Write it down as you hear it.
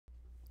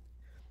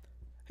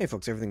Hey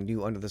folks, everything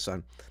new under the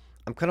sun.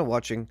 I'm kind of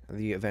watching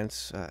the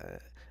events,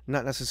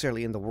 not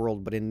necessarily in the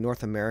world, but in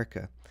North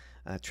America,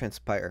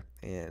 transpire.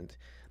 And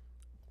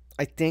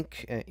I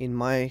think, in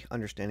my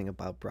understanding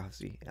about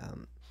prophecy,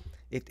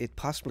 it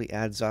possibly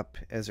adds up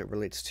as it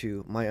relates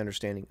to my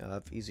understanding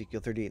of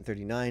Ezekiel 38 and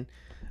 39,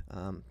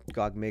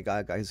 Gog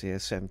Magog, Isaiah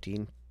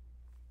 17,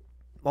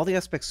 all the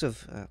aspects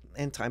of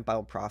end time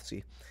Bible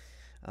prophecy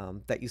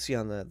that you see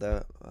on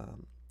the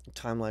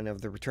timeline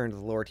of the return of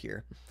the Lord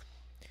here.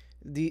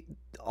 the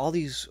all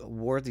these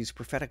wars, these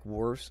prophetic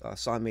wars,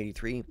 Psalm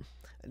 83,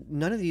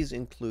 none of these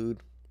include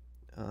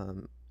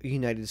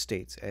United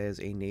States as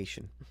a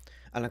nation,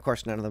 and of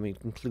course none of them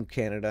include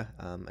Canada.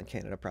 And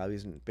Canada probably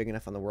isn't big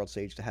enough on the world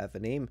stage to have a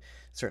name.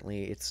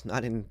 Certainly, it's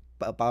not in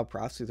Bible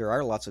prophecy. There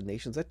are lots of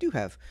nations that do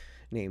have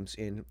names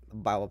in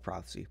Bible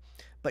prophecy,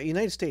 but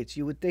United States,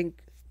 you would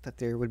think that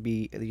there would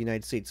be the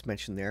United States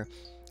mentioned there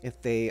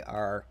if they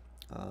are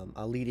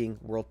a leading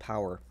world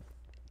power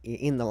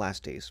in the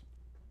last days.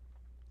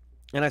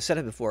 And I've said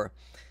it before.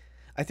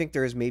 I think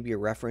there is maybe a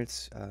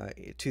reference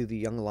to the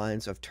young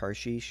lions of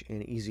Tarshish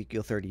in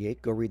Ezekiel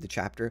 38. Go read the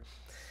chapter.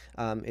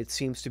 It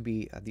seems to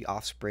be the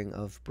offspring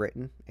of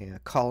Britain,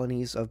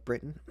 colonies of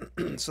Britain.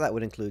 So that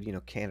would include,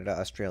 Canada,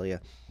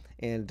 Australia,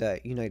 and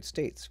United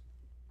States.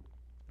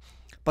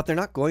 But they're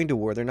not going to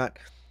war. They're not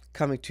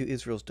coming to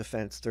Israel's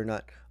defense. They're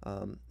not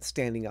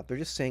standing up. They're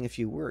just saying a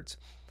few words.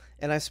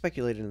 And I've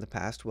speculated in the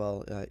past,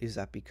 well, is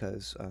that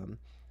because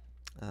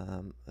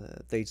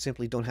they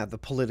simply don't have the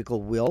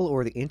political will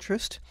or the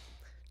interest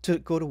to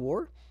go to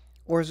war?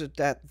 Or is it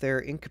that they're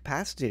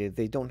incapacitated?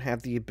 They don't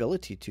have the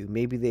ability to.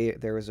 Maybe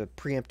there is a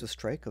preemptive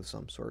strike of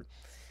some sort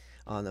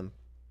on them.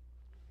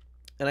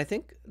 And I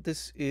think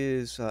this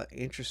is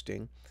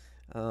interesting.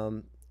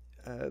 Um,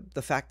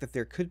 the fact that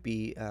there could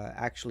be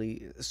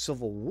actually a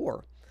civil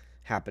war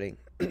happening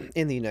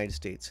in the United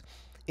States,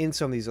 in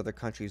some of these other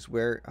countries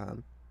where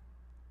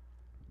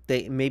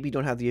they maybe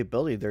don't have the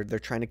ability. They're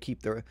trying to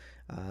keep the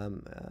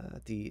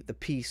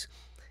peace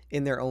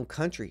in their own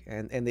country,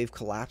 and they've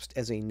collapsed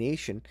as a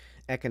nation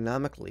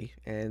economically,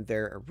 and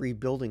they're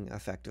rebuilding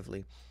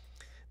effectively.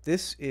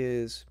 This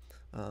is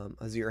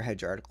a Zero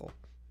Hedge article,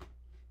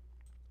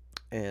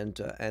 and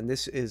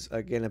this is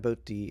again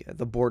about the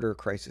border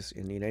crisis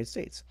in the United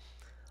States.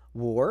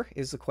 War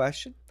is the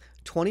question.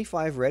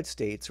 25 red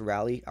states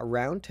rally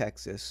around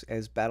Texas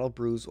as battle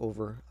brews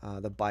over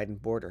the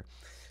Biden border.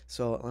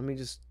 So let me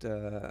just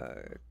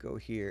go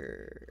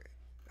here.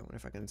 I wonder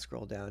if I can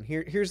scroll down.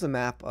 Here's the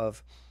map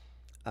of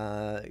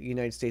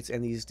United States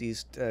and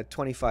these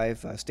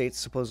 25 states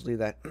supposedly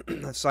that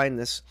signed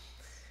this,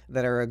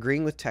 that are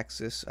agreeing with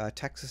Texas.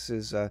 Texas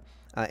is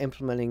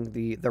implementing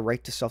the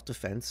right to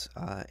self-defense,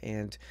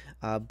 and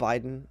the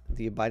Biden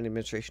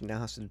administration now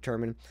has to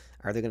determine,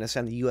 are they going to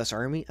send the U.S.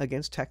 Army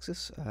against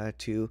Texas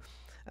to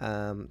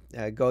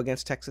go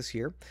against Texas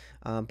here?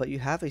 But you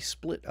have a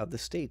split of the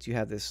states. You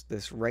have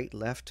this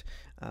right-left,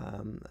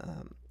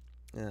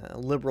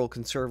 liberal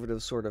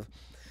conservative sort of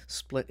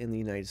split in the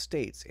United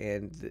States,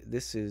 and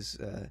this is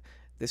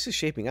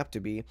shaping up to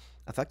be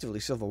effectively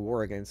civil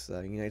war against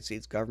the United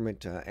States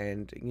government,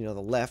 and the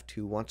left,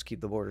 who wants to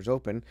keep the borders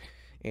open,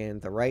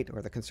 and the right,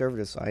 or the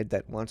conservative side,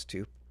 that wants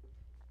to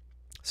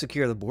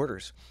secure the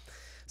borders.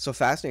 So,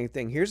 fascinating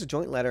thing. Here's a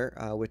joint letter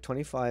with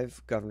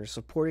 25 governors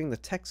supporting the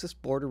Texas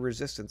border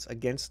resistance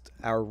against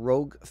our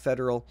rogue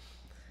federal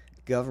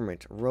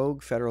government.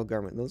 Rogue federal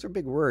government. Those are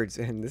big words,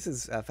 and this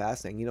is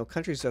fascinating.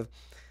 Countries have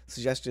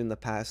suggested in the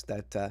past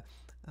that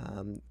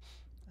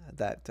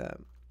that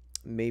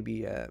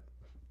maybe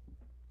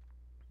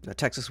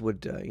Texas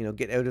would,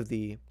 get out of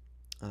the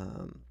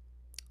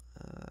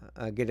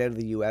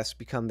U.S.,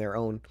 become their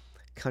own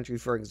country,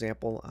 for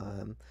example.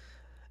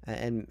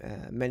 And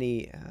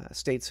many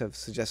states have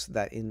suggested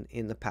that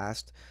in the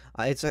past.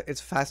 It's a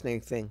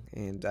fascinating thing,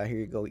 and here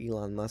you go,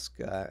 Elon Musk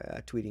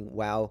tweeting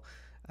 "Wow"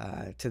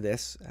 to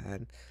this,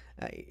 and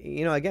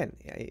again,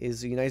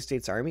 is the United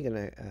States Army going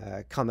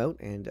to come out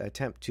and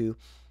attempt to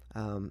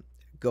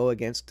go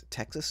against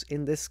Texas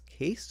in this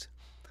case?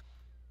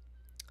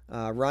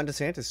 Ron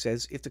DeSantis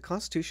says, if the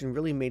Constitution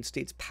really made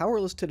states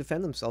powerless to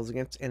defend themselves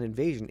against an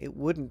invasion, it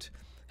wouldn't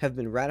have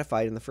been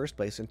ratified in the first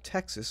place, and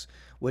Texas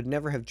would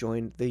never have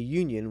joined the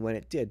Union when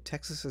it did.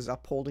 Texas is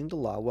upholding the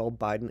law while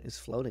Biden is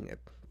floating it.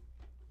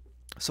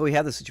 So we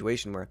have the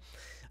situation where,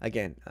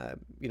 again,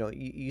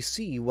 you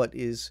see what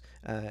is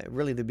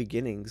really the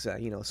beginnings,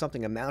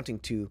 something amounting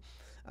to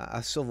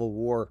a civil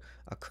war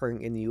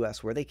occurring in the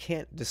U.S., where they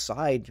can't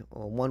decide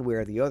one way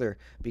or the other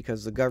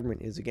because the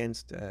government is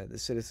against the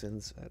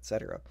citizens,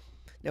 etc.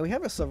 Now we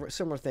have a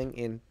similar thing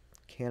in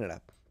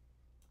Canada.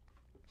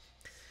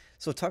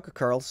 So Tucker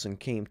Carlson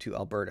came to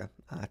Alberta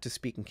to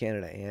speak in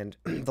Canada, and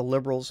the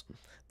Liberals,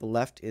 the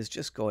left, is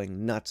just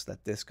going nuts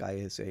that this guy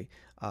is a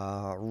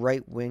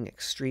right-wing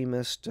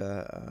extremist,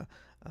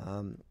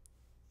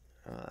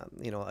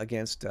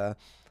 against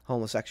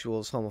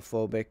homosexuals,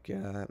 homophobic,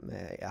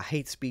 a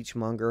hate speech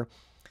monger,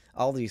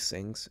 all these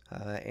things,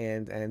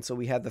 and so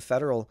we have the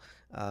federal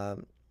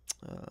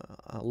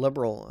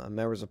liberal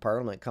members of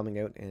parliament coming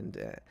out and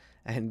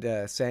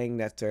saying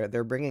that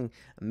they're bringing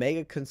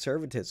mega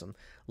conservatism.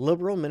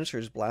 Liberal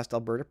ministers blast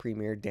Alberta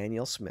Premier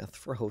Danielle Smith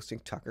for hosting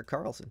Tucker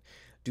Carlson.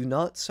 Do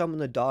not summon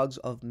the dogs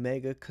of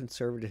mega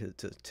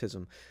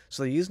conservatism.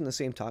 So they're using the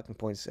same talking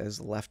points as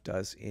the left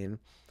does in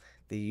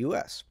the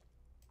U.S.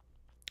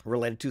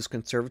 related to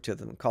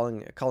conservatism,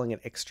 calling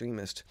it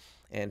extremist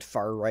and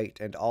far right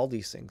and all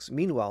these things.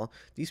 Meanwhile,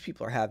 these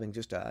people are having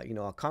just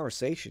a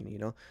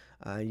conversation.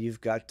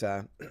 You've got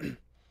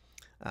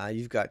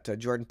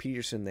Jordan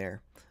Peterson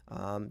there,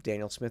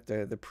 Daniel Smith,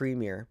 the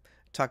premier,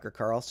 Tucker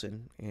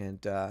Carlson, and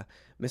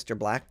Mr.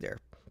 Black there.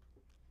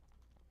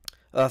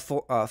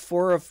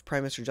 Four of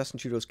Prime Minister Justin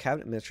Trudeau's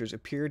cabinet ministers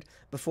appeared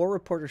before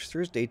reporters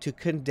Thursday to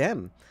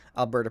condemn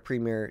Alberta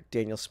Premier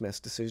Daniel Smith's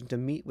decision to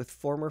meet with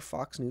former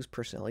Fox News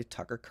personality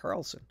Tucker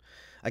Carlson.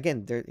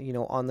 Again,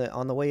 on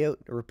the way out,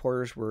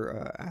 reporters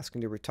were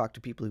asking to talk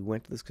to people who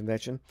went to this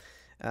convention,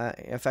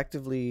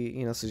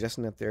 effectively,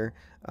 suggesting that they're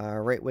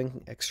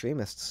right-wing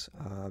extremists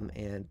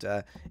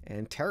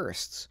and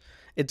terrorists.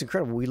 It's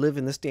incredible. We live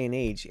in this day and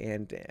age,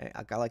 and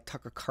a guy like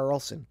Tucker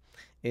Carlson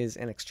is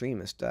an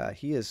extremist.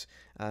 He is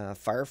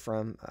far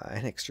from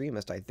an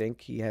extremist. I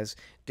think he has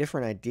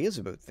different ideas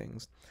about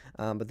things,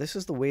 but this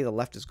is the way the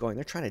left is going.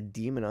 They're trying to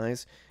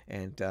demonize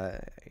and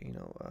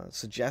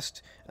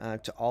suggest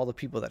to all the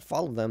people that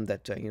follow them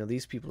that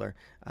these people are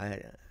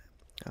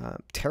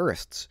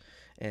terrorists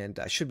and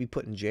should be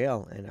put in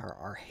jail and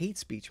are hate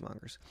speech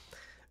mongers.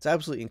 It's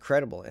absolutely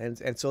incredible,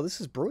 and so this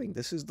is brewing.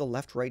 This is the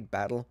left-right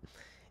battle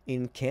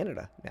in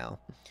Canada now.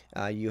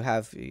 You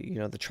have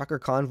the trucker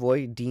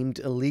convoy deemed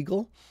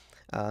illegal,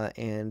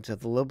 and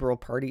the Liberal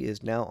Party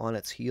is now on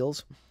its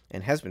heels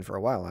and has been for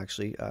a while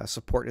actually.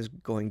 Support is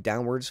going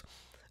downwards.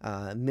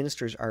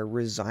 Ministers are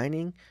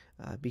resigning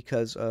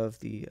because of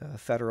the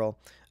federal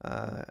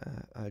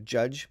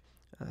judge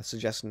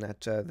suggesting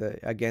that the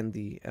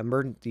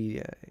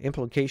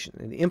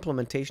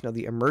implementation of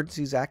the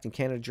Emergencies Act in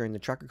Canada during the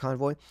trucker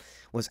convoy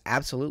was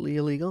absolutely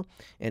illegal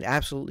and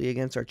absolutely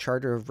against our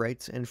Charter of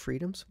Rights and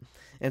Freedoms.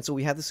 And so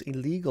we have this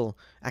illegal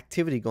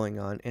activity going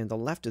on, and the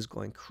left is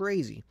going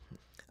crazy.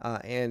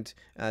 And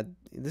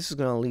this is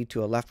going to lead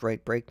to a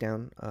left-right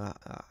breakdown,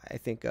 I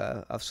think,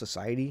 of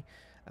society.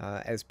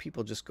 As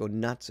people just go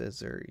nuts as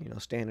they're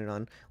standing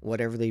on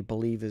whatever they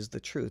believe is the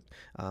truth.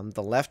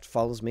 The left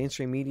follows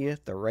mainstream media,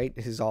 the right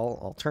is all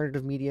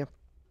alternative media,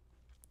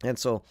 and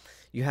so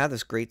you have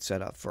this great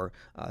setup for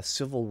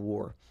civil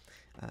war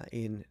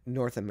in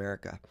North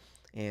America.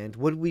 And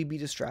would we be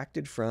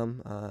distracted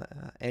from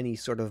any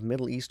sort of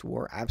Middle East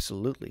war?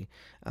 Absolutely.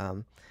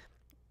 Are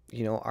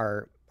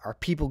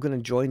people going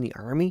to join the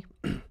army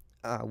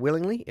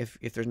willingly if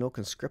there's no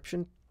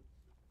conscription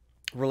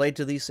related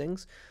to these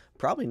things?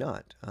 Probably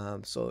not.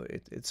 So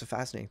it's a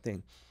fascinating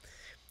thing.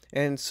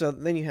 And so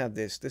then you have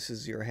this. This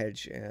is your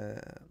hedge.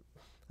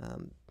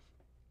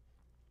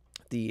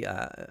 The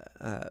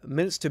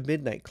minutes to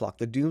midnight clock,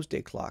 the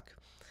doomsday clock.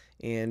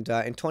 And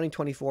in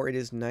 2024, it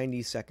is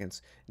 90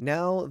 seconds.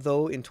 Now,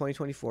 though, in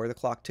 2024, the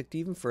clock ticked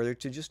even further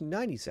to just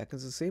 90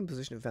 seconds, the same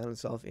position it found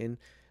itself in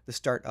the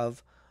start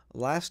of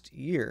last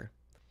year.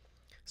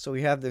 So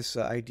we have this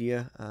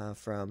idea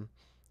from...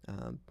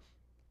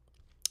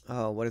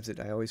 what is it?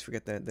 I always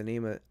forget the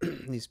name of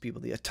these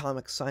people. The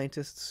Atomic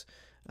Scientists,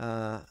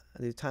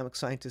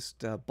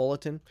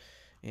 Bulletin,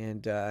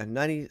 and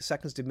 90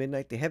 seconds to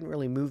midnight. They haven't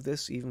really moved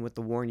this, even with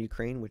the war in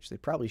Ukraine, which they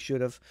probably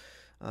should have.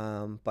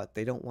 But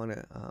they don't want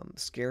to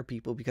scare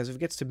people, because if it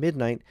gets to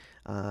midnight,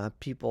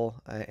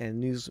 people and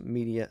news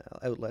media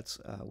outlets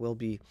will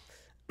be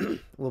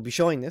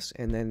showing this,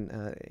 and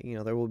then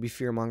there will be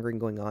fear mongering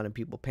going on and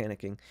people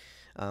panicking.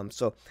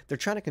 So they're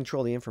trying to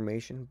control the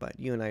information, but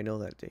you and I know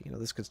that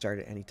this could start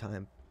at any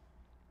time.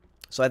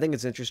 So I think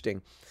it's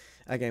interesting.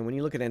 Again, when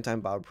you look at end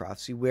time Bible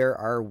prophecy, where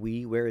are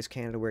we? Where is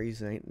Canada? Where is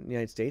the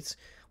United States?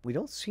 We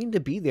don't seem to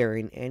be there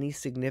in any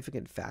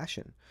significant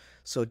fashion.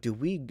 So do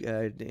we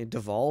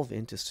devolve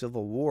into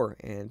civil war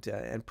and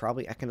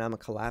probably economic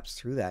collapse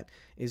through that?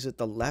 Is it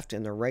the left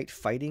and the right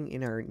fighting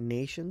in our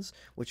nations,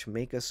 which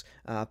make us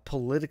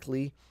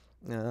politically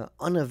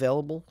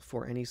unavailable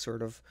for any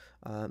sort of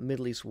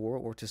Middle East war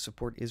or to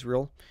support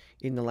Israel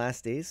in the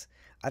last days?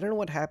 I don't know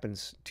what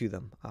happens to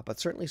them, but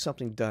certainly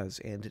something does,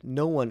 and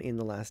no one in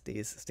the last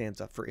days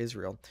stands up for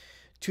Israel,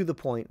 to the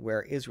point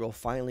where Israel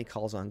finally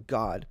calls on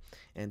God,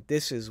 and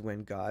this is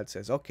when God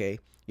says, okay,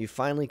 you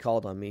finally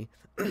called on me,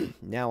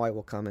 now I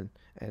will come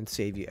and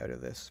save you out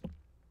of this.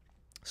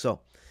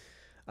 So,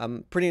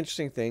 pretty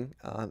interesting thing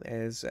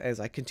as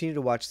I continue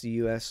to watch the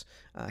U.S.,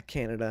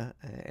 Canada,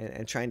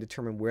 and try and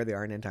determine where they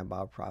are in end-time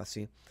Bible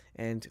prophecy.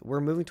 And we're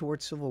moving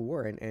towards civil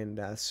war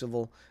and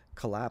civil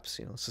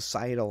collapse,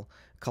 societal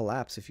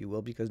collapse, if you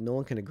will, because no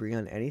one can agree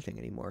on anything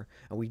anymore.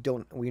 And we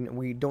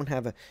don't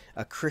have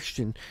a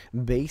Christian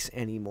base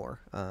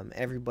anymore.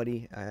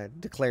 Everybody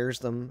declares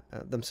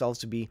themselves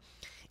to be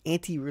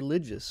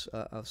anti-religious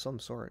of some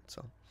sort.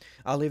 So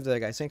I'll leave it there,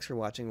 guys. Thanks for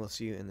watching. We'll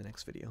see you in the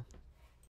next video.